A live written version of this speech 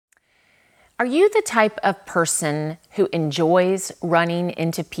Are you the type of person who enjoys running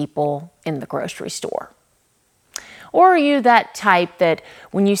into people in the grocery store? Or are you that type that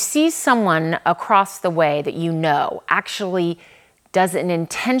when you see someone across the way that you know actually does an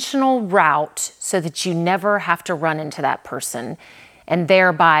intentional route so that you never have to run into that person and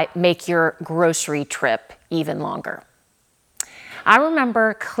thereby make your grocery trip even longer? I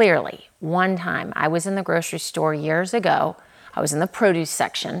remember clearly one time I was in the grocery store years ago. I was in the produce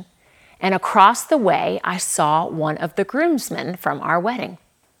section, and across the way I saw one of the groomsmen from our wedding.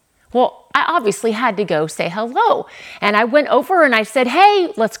 Well, I obviously had to go say hello. And I went over and I said,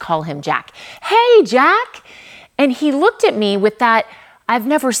 "Hey," let's call him Jack. "Hey, Jack." And he looked at me with that "I've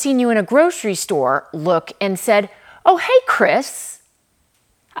never seen you in a grocery store" look and said, "Oh, hey, Chris."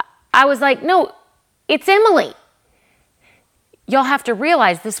 I was like, "No, it's Emily." Y'all have to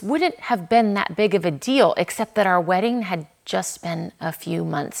realize this wouldn't have been that big of a deal except that our wedding had just been a few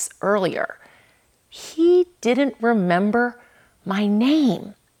months earlier. He didn't remember my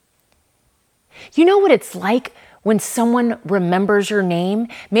name. You know what it's like when someone remembers your name?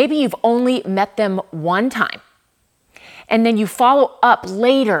 Maybe you've only met them one time, and then you follow up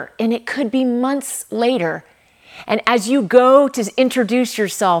later, and it could be months later. And as you go to introduce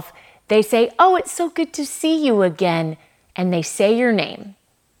yourself, they say, "Oh, it's so good to see you again." And they say your name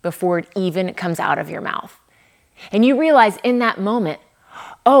before it even comes out of your mouth. And you realize in that moment,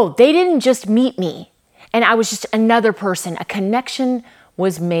 oh, they didn't just meet me, and I was just another person. A connection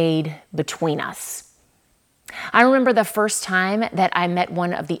was made between us. I remember the first time that I met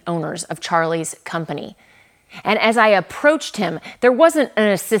one of the owners of Charlie's company. And as I approached him, there wasn't an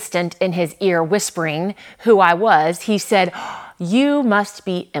assistant in his ear whispering who I was. He said, "You must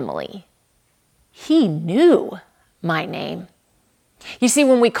be Emily." He knew my name. You see,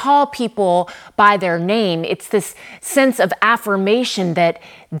 when we call people by their name, it's this sense of affirmation that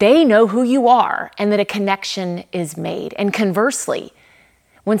they know who you are and that a connection is made. And conversely,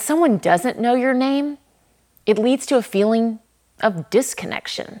 when someone doesn't know your name, it leads to a feeling of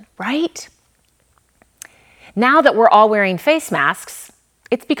disconnection, right? Now that we're all wearing face masks,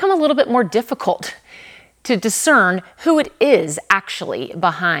 it's become a little bit more difficult to discern who it is actually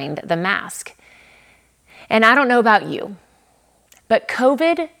behind the mask. And I don't know about you, but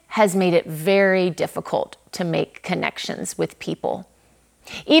COVID has made it very difficult to make connections with people,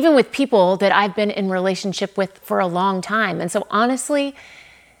 even with people that I've been in relationship with for a long time. And so honestly,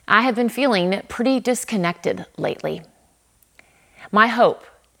 I have been feeling pretty disconnected lately. My hope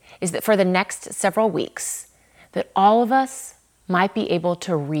is that for the next several weeks, that all of us might be able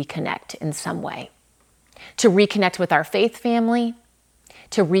to reconnect in some way, to reconnect with our faith family,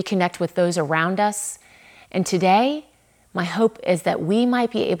 to reconnect with those around us. And today, my hope is that we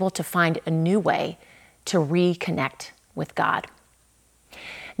might be able to find a new way to reconnect with God.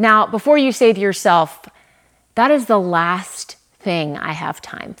 Now, before you say to yourself, "That is the last thing I have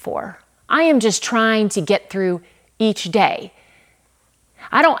time for. I am just trying to get through each day.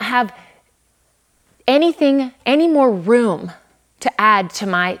 I don't have any more room to add to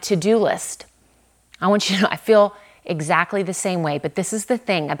my to-do list." I want you to know I feel exactly the same way, but this is the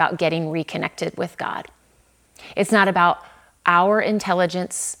thing about getting reconnected with God. It's not about our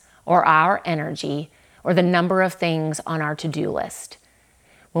intelligence or our energy or the number of things on our to-do list.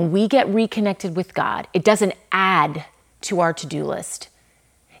 When we get reconnected with God, it doesn't add to our to-do list.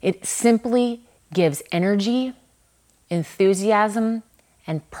 It simply gives energy, enthusiasm,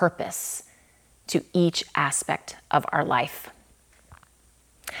 and purpose to each aspect of our life.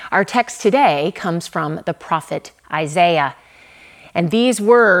 Our text today comes from the prophet Isaiah. And these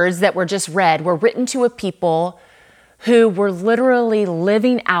words that were just read were written to a people who were literally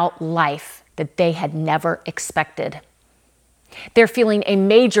living out life that they had never expected. They're feeling a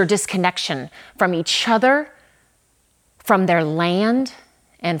major disconnection from each other, from their land,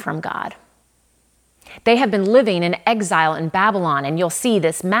 and from God. They have been living in exile in Babylon, and you'll see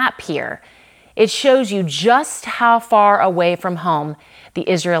this map here. It shows you just how far away from home the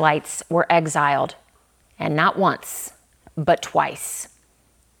Israelites were exiled, and not once, but twice.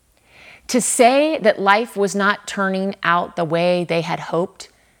 To say that life was not turning out the way they had hoped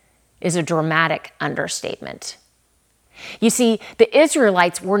is a dramatic understatement. You see, the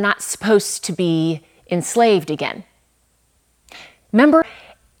Israelites were not supposed to be enslaved again. Remember,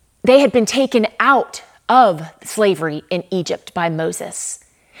 they had been taken out of slavery in Egypt by Moses.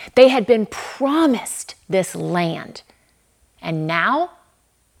 They had been promised this land. And now,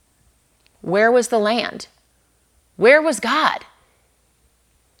 where was the land? Where was God?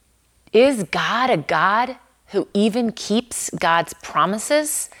 Is God a God who even keeps God's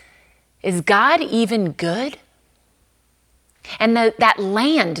promises? Is God even good? And that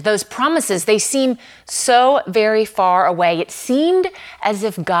land, those promises, they seem so very far away. It seemed as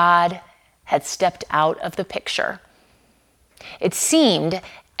if God had stepped out of the picture. It seemed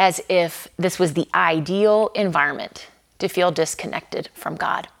as if this was the ideal environment to feel disconnected from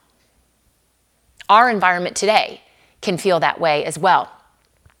God. Our environment today can feel that way as well.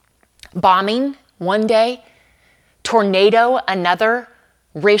 Bombing one day, tornado another,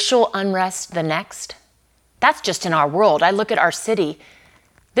 racial unrest the next. That's just in our world. I look at our city.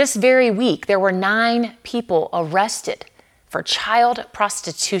 This very week, there were 9 people arrested for child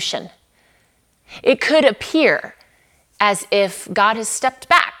prostitution. It could appear as if God has stepped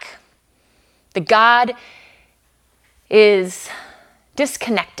back. That God is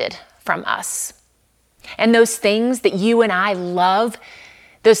disconnected from us. And those things that you and I love,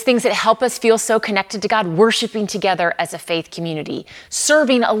 those things that help us feel so connected to God, worshiping together as a faith community,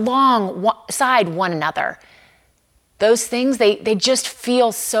 serving alongside one another, those things, they just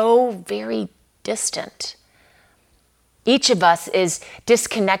feel so very distant. Each of us is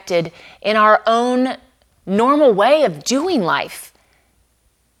disconnected in our own normal way of doing life.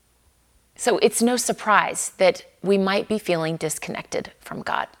 So it's no surprise that we might be feeling disconnected from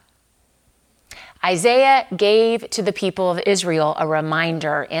God. Isaiah gave to the people of Israel a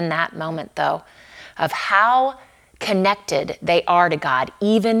reminder in that moment, though, of how connected they are to God,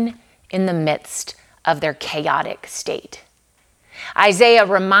 even in the midst of their chaotic state. Isaiah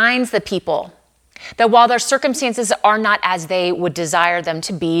reminds the people that while their circumstances are not as they would desire them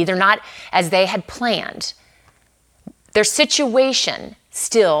to be, they're not as they had planned, their situation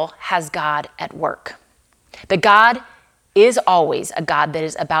still has God at work. That God is always a God that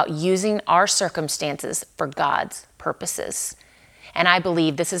is about using our circumstances for God's purposes. And I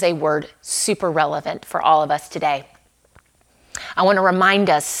believe this is a word super relevant for all of us today. I want to remind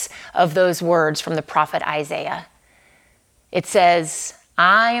us of those words from the prophet Isaiah. It says,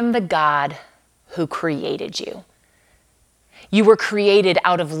 "I am the God who created you." You were created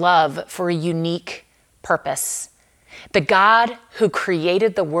out of love for a unique purpose. The God who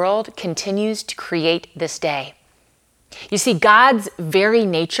created the world continues to create this day. You see, God's very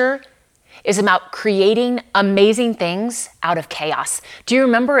nature is about creating amazing things out of chaos. Do you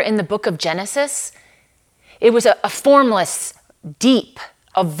remember in the book of Genesis? It was a formless, deep,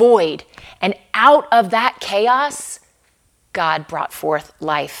 a void. And out of that chaos, God brought forth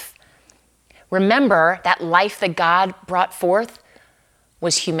life. Remember that life that God brought forth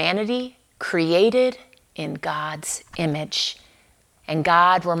was humanity created in God's image. And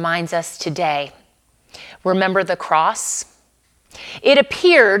God reminds us today, remember the cross? It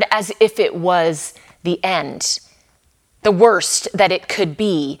appeared as if it was the end, the worst that it could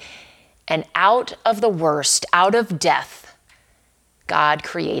be. And out of the worst, out of death, God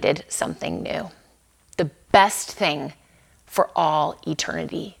created something new. The best thing for all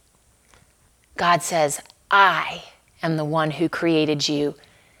eternity. God says, I am the one who created you,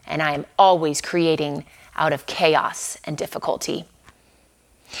 and I am always creating out of chaos and difficulty.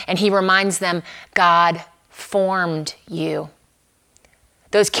 And he reminds them, God formed you.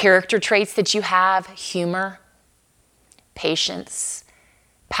 Those character traits that you have, humor, patience,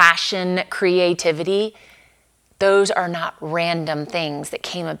 passion, creativity, those are not random things that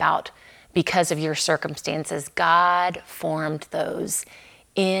came about because of your circumstances. God formed those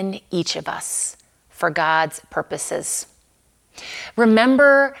in each of us for God's purposes.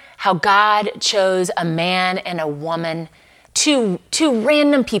 Remember how God chose a man and a woman, two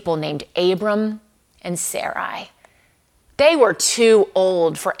random people named Abram and Sarai. They were too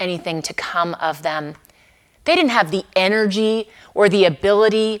old for anything to come of them. They didn't have the energy or the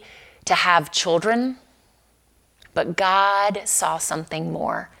ability to have children, but God saw something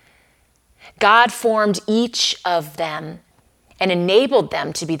more. God formed each of them and enabled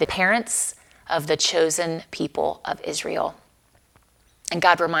them to be the parents of the chosen people of Israel. And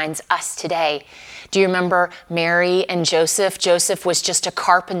God reminds us today. Do you remember Mary and Joseph? Joseph was just a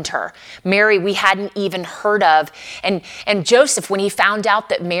carpenter. Mary, we hadn't even heard of. And Joseph, when he found out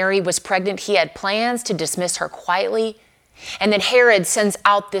that Mary was pregnant, he had plans to dismiss her quietly. And then Herod sends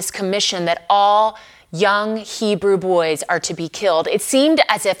out this commission that all young Hebrew boys are to be killed. It seemed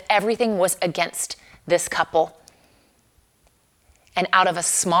as if everything was against this couple. And out of a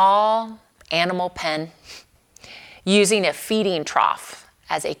small animal pen, using a feeding trough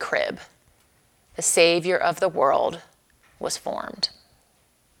as a crib, the Savior of the world was formed.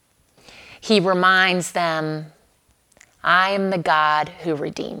 He reminds them, I am the God who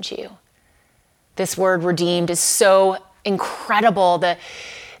redeemed you. This word redeemed is so incredible.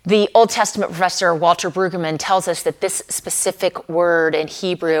 The Old Testament professor Walter Brueggemann tells us that this specific word in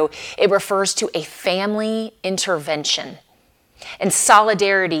Hebrew, it refers to a family intervention. and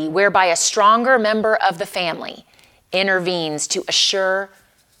solidarity whereby a stronger member of the family intervenes to assure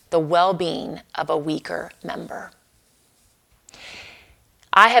the well-being of a weaker member.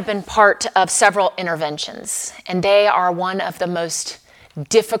 I have been part of several interventions, and they are one of the most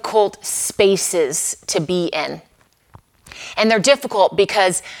difficult spaces to be in. And they're difficult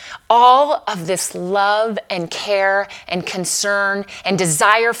because all of this love and care and concern and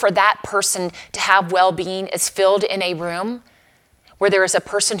desire for that person to have well-being is filled in a room where there is a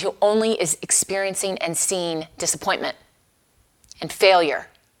person who only is experiencing and seeing disappointment and failure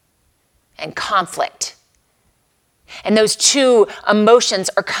and conflict. And those two emotions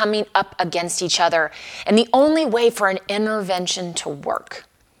are coming up against each other. And the only way for an intervention to work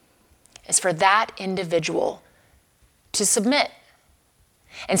is for that individual to submit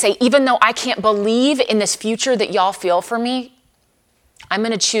and say, even though I can't believe in this future that y'all feel for me, I'm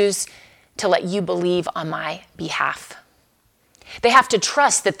going to choose to let you believe on my behalf. They have to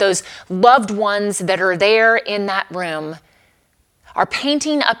trust that those loved ones that are there in that room are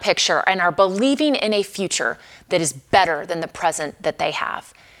painting a picture and are believing in a future that is better than the present that they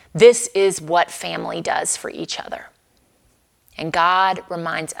have. This is what family does for each other. And God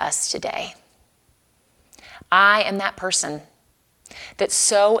reminds us today, I am that person that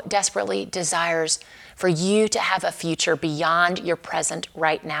so desperately desires for you to have a future beyond your present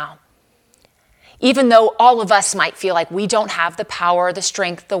right now. Even though all of us might feel like we don't have the power, the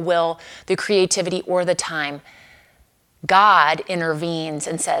strength, the will, the creativity, or the time, God intervenes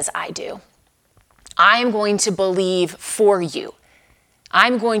and says, I do. I am going to believe for you.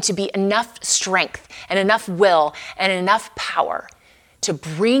 I'm going to be enough strength and enough will and enough power to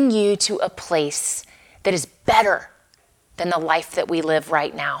bring you to a place that is better than the life that we live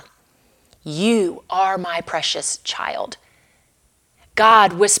right now. You are my precious child.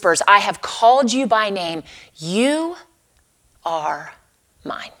 God whispers, I have called you by name. You are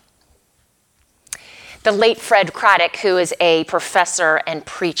mine. The late Fred Craddock, who is a professor and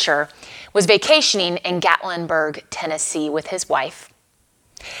preacher, was vacationing in Gatlinburg, Tennessee with his wife.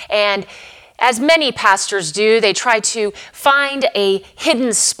 And as many pastors do, they try to find a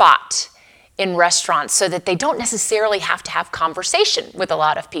hidden spot in restaurants so that they don't necessarily have to have conversation with a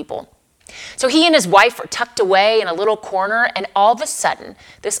lot of people. So he and his wife are tucked away in a little corner, and all of a sudden,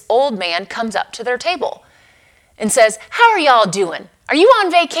 this old man comes up to their table and says, how are y'all doing? Are you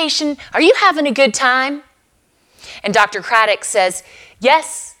on vacation? Are you having a good time? And Dr. Craddock says,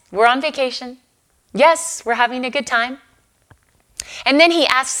 yes, we're on vacation. Yes, we're having a good time. And then he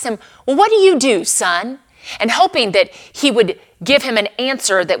asks him, well, what do you do, son? And hoping that he would give him an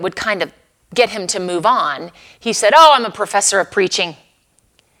answer that would kind of get him to move on, he said, oh, I'm a professor of preaching.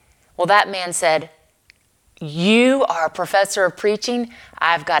 Well, that man said, you are a professor of preaching?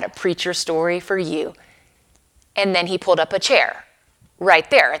 I've got a preacher story for you. And then he pulled up a chair right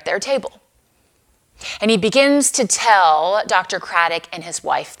there at their table. And he begins to tell Dr. Craddock and his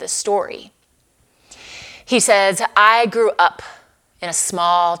wife the story. He says, I grew up in a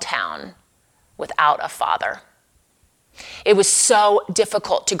small town without a father. It was so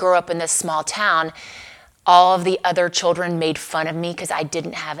difficult to grow up in this small town. All of the other children made fun of me because I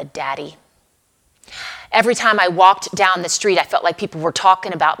didn't have a daddy. Every time I walked down the street, I felt like people were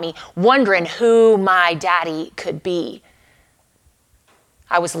talking about me, wondering who my daddy could be.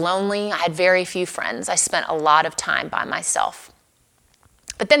 I was lonely. I had very few friends. I spent a lot of time by myself.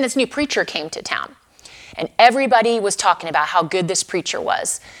 But then this new preacher came to town, and everybody was talking about how good this preacher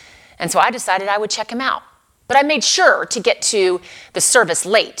was. And so I decided I would check him out. But I made sure to get to the service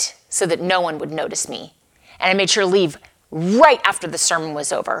late so that no one would notice me. And I made sure to leave right after the sermon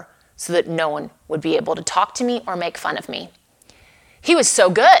was over so that no one would be able to talk to me or make fun of me. He was so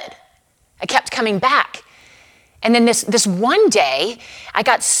good. I kept coming back. And then this one day, I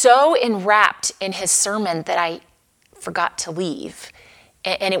got so enwrapped in his sermon that I forgot to leave.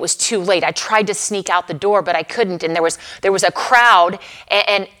 And it was too late. I tried to sneak out the door, but I couldn't. And there was a crowd.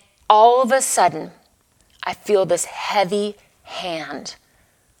 And all of a sudden, I feel this heavy hand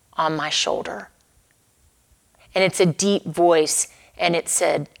on my shoulder. And it's a deep voice. And it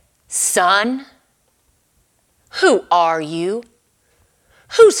said, son, who are you?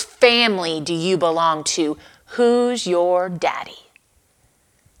 Whose family do you belong to? Who's your daddy?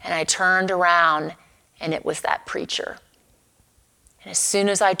 And I turned around, and it was that preacher. And as soon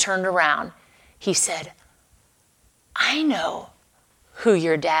as I turned around, he said, I know who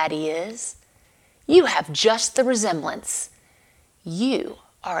your daddy is. You have just the resemblance. You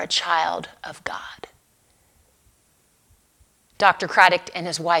are a child of God. Dr. Craddock and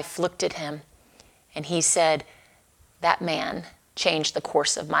his wife looked at him, and he said, that man changed the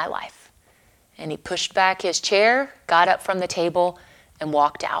course of my life. And he pushed back his chair, got up from the table, and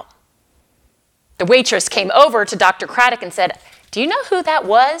walked out. The waitress came over to Dr. Craddock and said, "Do you know who that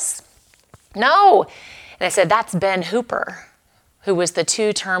was?" "No." And I said, "That's Ben Hooper, who was the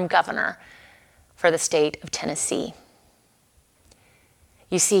 2-term governor for the state of Tennessee."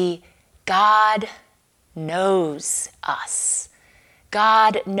 You see, God knows us.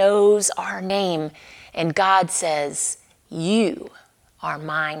 God knows our name, and God says, "You are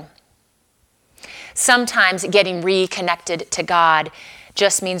mine." Sometimes getting reconnected to God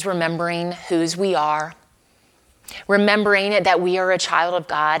just means remembering whose we are, remembering that we are a child of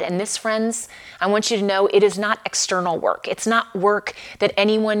God. And this, friends, I want you to know it is not external work. It's not work that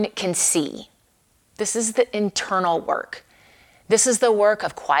anyone can see. This is the internal work. This is the work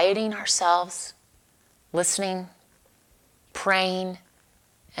of quieting ourselves, listening, praying,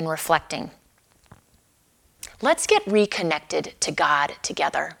 and reflecting. Let's get reconnected to God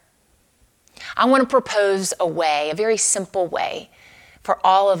together. I want to propose a way, a very simple way, for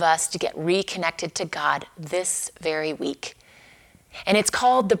all of us to get reconnected to God this very week. And it's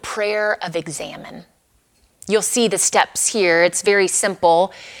called the prayer of examine. You'll see the steps here. It's very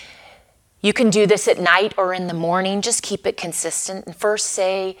simple. You can do this at night or in the morning. Just keep it consistent. And first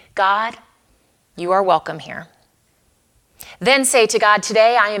say, "God, you are welcome here." Then say to God,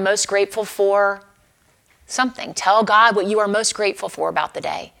 "Today I am most grateful for something." Tell God what you are most grateful for about the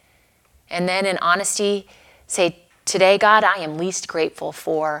day. And then in honesty, say, "Today, God, I am least grateful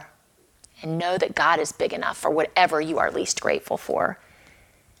for," and know that God is big enough for whatever you are least grateful for.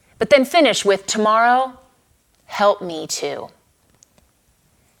 But then finish with, "Tomorrow, help me too."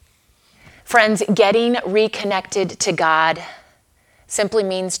 Friends, getting reconnected to God simply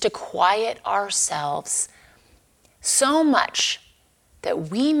means to quiet ourselves so much that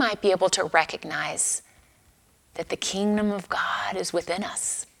we might be able to recognize that the kingdom of God is within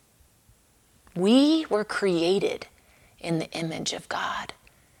us. We were created in the image of God.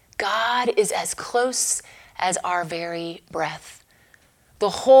 God is as close as our very breath. The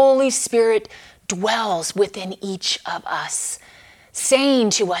Holy Spirit dwells within each of us, saying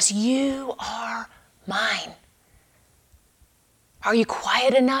to us, "You are mine." Are you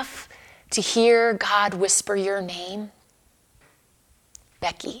quiet enough to hear God whisper your name?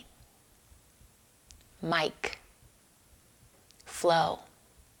 Becky, Mike, Flo,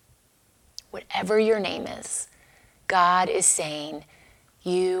 whatever your name is, God is saying,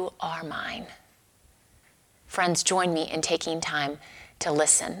 "You are mine." Friends, join me in taking time to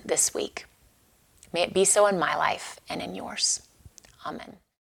listen this week. May it be so in my life and in yours. Amen.